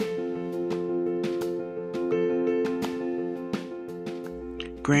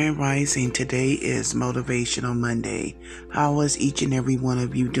Grand Rising, today is Motivational Monday. How is each and every one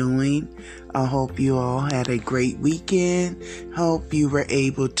of you doing? I hope you all had a great weekend. Hope you were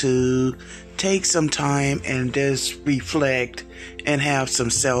able to take some time and just reflect and have some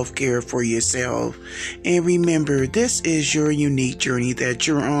self-care for yourself. And remember, this is your unique journey that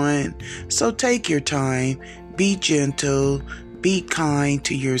you're on. So take your time, be gentle, be kind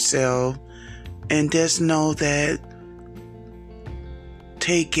to yourself, and just know that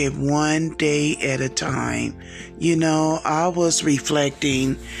take it one day at a time. I was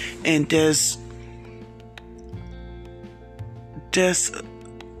reflecting and just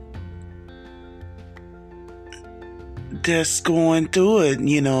going through it.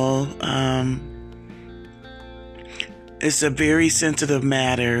 It's a very sensitive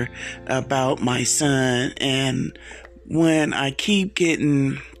matter about my son, and when I keep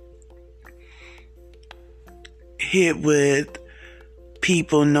getting hit with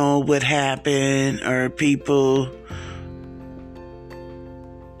people know what happened, or people,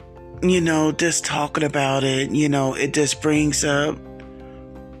 just talking about it, it just brings up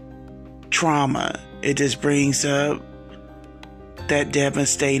trauma. It just brings up that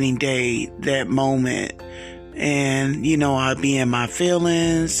devastating day, that moment. And, I be in my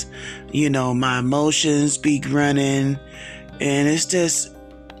feelings, my emotions be running, and it's just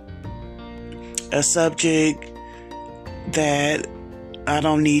a subject that I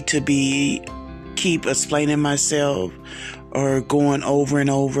don't need to keep explaining myself or going over and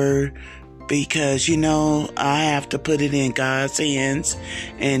over, because, I have to put it in God's hands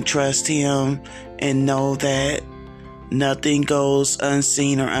and trust Him and know that nothing goes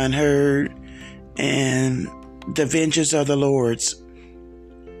unseen or unheard, and the vengeance of the Lord's,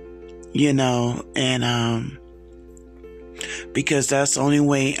 and because that's the only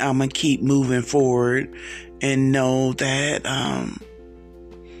way I'm going to keep moving forward and know that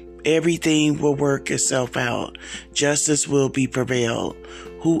everything will work itself out. Justice will be prevailed.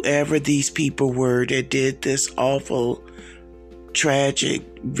 Whoever these people were that did this awful, tragic,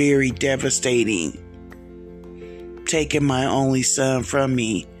 very devastating, taking my only son from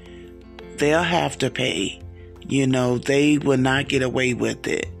me, they'll have to pay. They will not get away with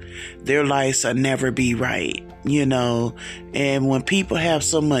it. Their lives will never be right. And when people have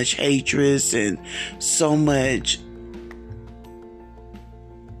so much hatred and so much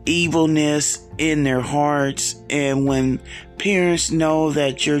evilness in their hearts, and when parents know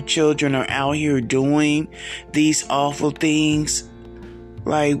that your children are out here doing these awful things,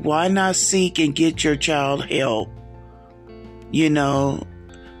 like, why not seek and get your child help?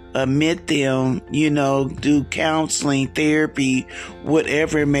 Admit them, do counseling, therapy,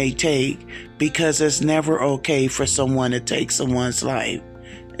 whatever it may take, because it's never okay for someone to take someone's life.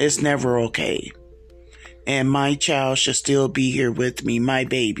 It's never okay. And my child should still be here with me, my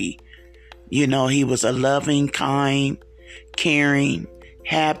baby. He was a loving, kind, caring,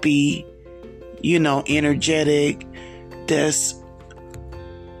 happy, energetic, this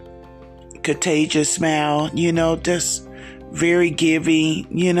contagious smile, just very giving,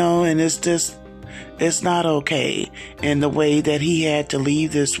 and it's not okay. And the way that he had to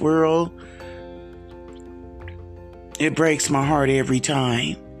leave this world, it breaks my heart every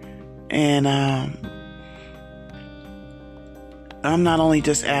time. And I'm not only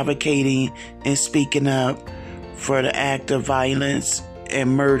just advocating and speaking up for the act of violence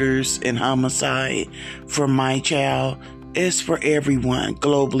and murders and homicide for my child, it's for everyone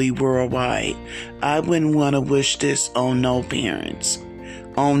globally, worldwide. I wouldn't want to wish this on no parents,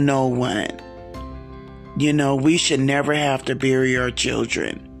 on no one. We should never have to bury our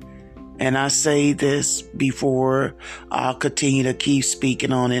children. And I say this before, I'll continue to keep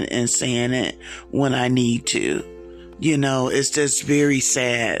speaking on it and saying it when I need to. It's just very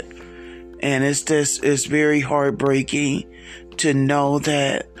sad. And it's very heartbreaking to know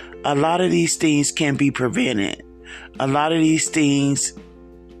that a lot of these things can be prevented. A lot of these things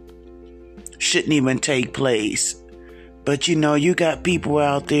shouldn't even take place. But you got people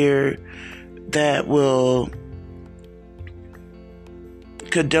out there that will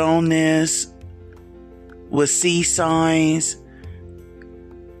condone this, will see signs,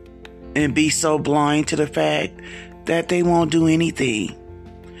 and be so blind to the fact that they won't do anything.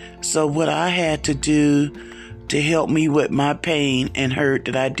 So what I had to do to help me with my pain and hurt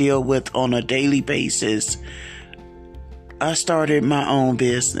that I deal with on a daily basis, I started my own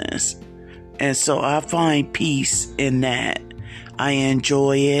business. And so I find peace in that. I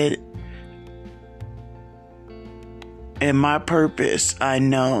enjoy it. And my purpose, I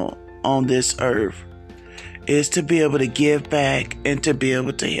know, on this earth is to be able to give back and to be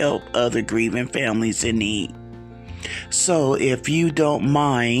able to help other grieving families in need. So if you don't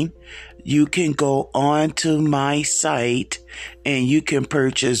mind, you can go on to my site and you can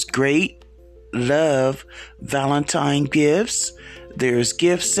purchase great love Valentine gifts. There's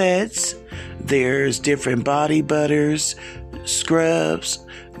gift sets, there's different body butters, scrubs,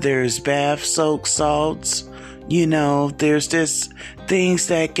 there's bath soak salts. There's just things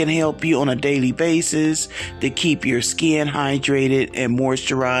that can help you on a daily basis to keep your skin hydrated and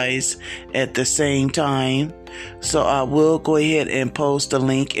moisturized at the same time. So I will go ahead and post a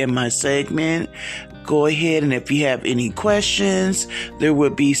link in my segment. Go ahead, and if you have any questions, there will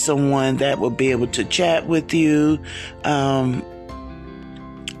be someone that will be able to chat with you.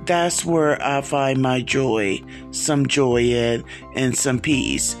 That's where I find my joy, some joy in, and some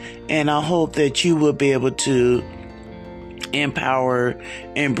peace. And I hope that you will be able to empower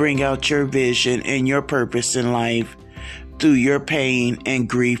and bring out your vision and your purpose in life through your pain and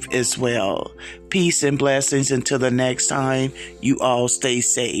grief as well. Peace and blessings until the next time. You all stay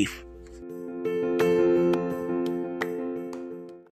safe.